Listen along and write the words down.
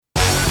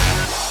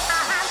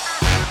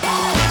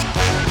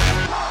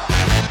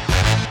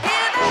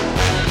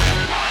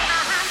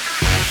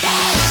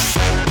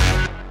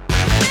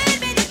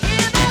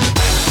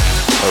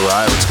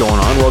going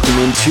on? Welcome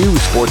into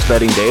Sports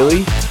Betting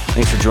Daily.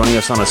 Thanks for joining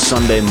us on a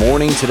Sunday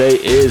morning. Today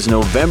is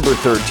November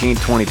 13th,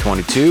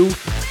 2022.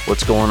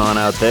 What's going on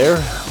out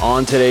there?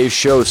 On today's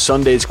show,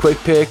 Sunday's Quick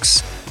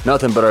Picks.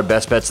 Nothing but our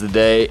best bets of the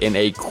day in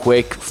a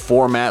quick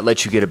format.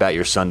 Let you get about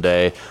your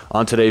Sunday.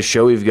 On today's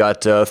show, we've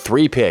got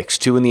 3 picks,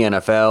 2 in the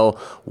NFL,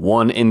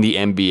 1 in the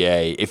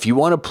NBA. If you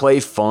want to play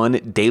fun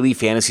daily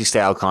fantasy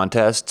style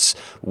contests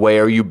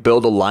where you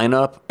build a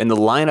lineup and the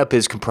lineup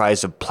is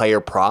comprised of player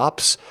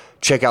props,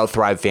 check out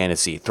Thrive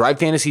Fantasy. Thrive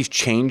Fantasy is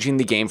changing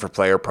the game for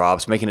player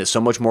props, making it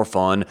so much more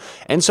fun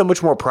and so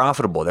much more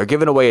profitable. They're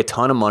giving away a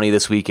ton of money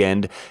this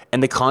weekend,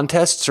 and the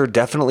contests are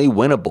definitely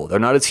winnable. They're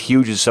not as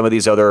huge as some of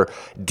these other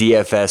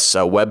DFS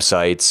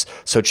websites.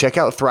 So check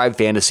out Thrive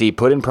Fantasy.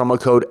 Put in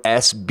promo code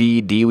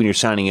SBD when you're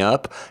signing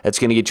up. That's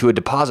going to get you a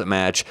deposit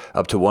match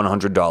up to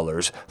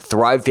 $100.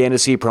 Thrive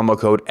Fantasy, promo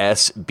code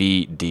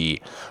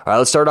SBD. All right,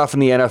 let's start off in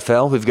the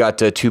NFL. We've got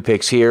 2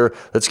 picks here.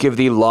 Let's give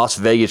the Las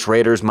Vegas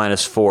Raiders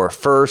 -4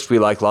 first. We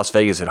like Las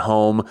Vegas at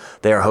home.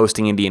 They are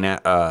hosting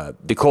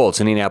the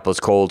Colts, Indianapolis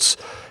Colts.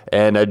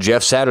 And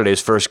Jeff Saturday's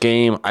first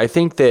game, I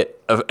think that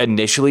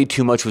initially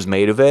too much was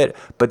made of it,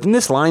 but then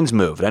this line's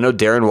moved. I know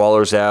Darren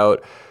Waller's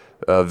out.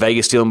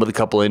 Vegas dealing with a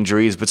couple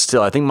injuries, but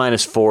still, I think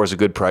 -4 is a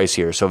good price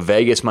here. So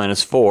Vegas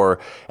 -4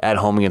 at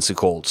home against the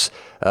Colts.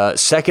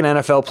 Second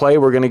NFL play,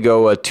 we're going to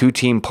go a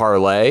 2-team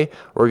parlay.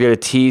 We're going to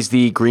tease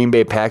the Green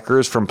Bay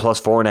Packers from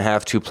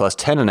 +4.5 to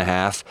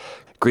 +10.5.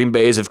 Green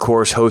Bay is, of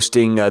course,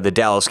 hosting the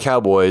Dallas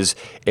Cowboys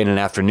in an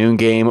afternoon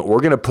game.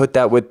 We're going to put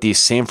that with the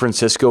San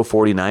Francisco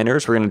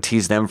 49ers. We're going to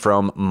tease them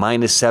from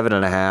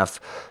 -7.5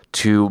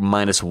 to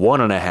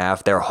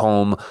 -1.5. They're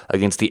home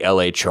against the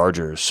LA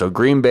Chargers. So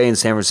Green Bay and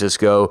San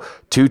Francisco,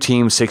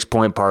 2-team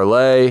 6-point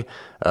parlay.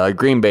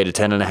 Green Bay to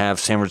 10.5,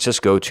 San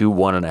Francisco to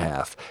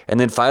 1.5. And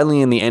then finally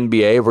in the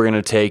NBA, we're going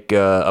to take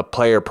a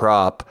player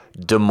prop,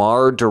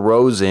 DeMar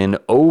DeRozan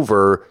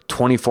over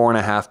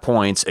 24.5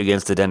 points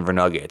against the Denver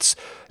Nuggets.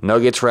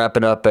 Nuggets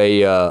wrapping up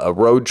a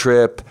road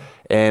trip,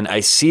 and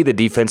I see the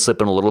defense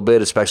slipping a little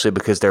bit, especially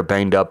because they're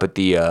banged up at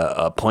the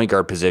point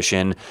guard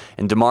position.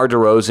 And DeMar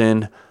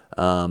DeRozan,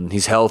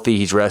 he's healthy,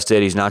 he's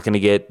rested, he's not going to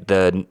get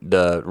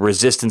the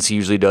resistance he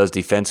usually does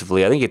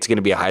defensively. I think it's going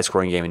to be a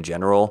high-scoring game in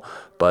general,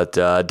 but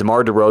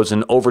DeMar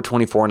DeRozan over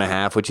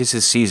 24.5, which is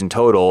his season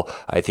total,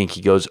 I think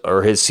he goes,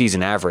 or his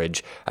season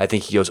average, I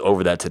think he goes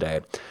over that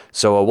today.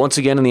 So once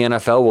again in the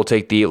NFL, we'll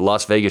take the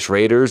Las Vegas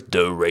Raiders,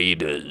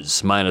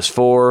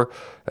 -4.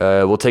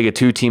 We'll take a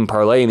 2-team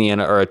parlay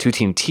or a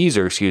 2-team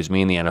teaser,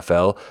 in the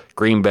NFL.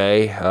 Green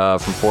Bay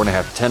from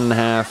 4.5 to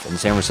 10.5, and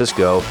San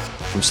Francisco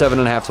from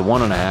 7.5 to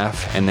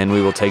 1.5. And then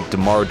we will take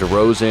DeMar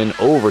DeRozan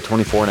over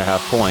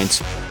 24.5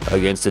 points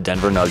against the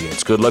Denver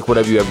Nuggets. Good luck,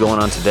 whatever you have going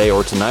on today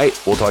or tonight.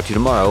 We'll talk to you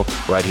tomorrow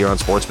right here on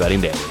Sports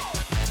Betting Daily.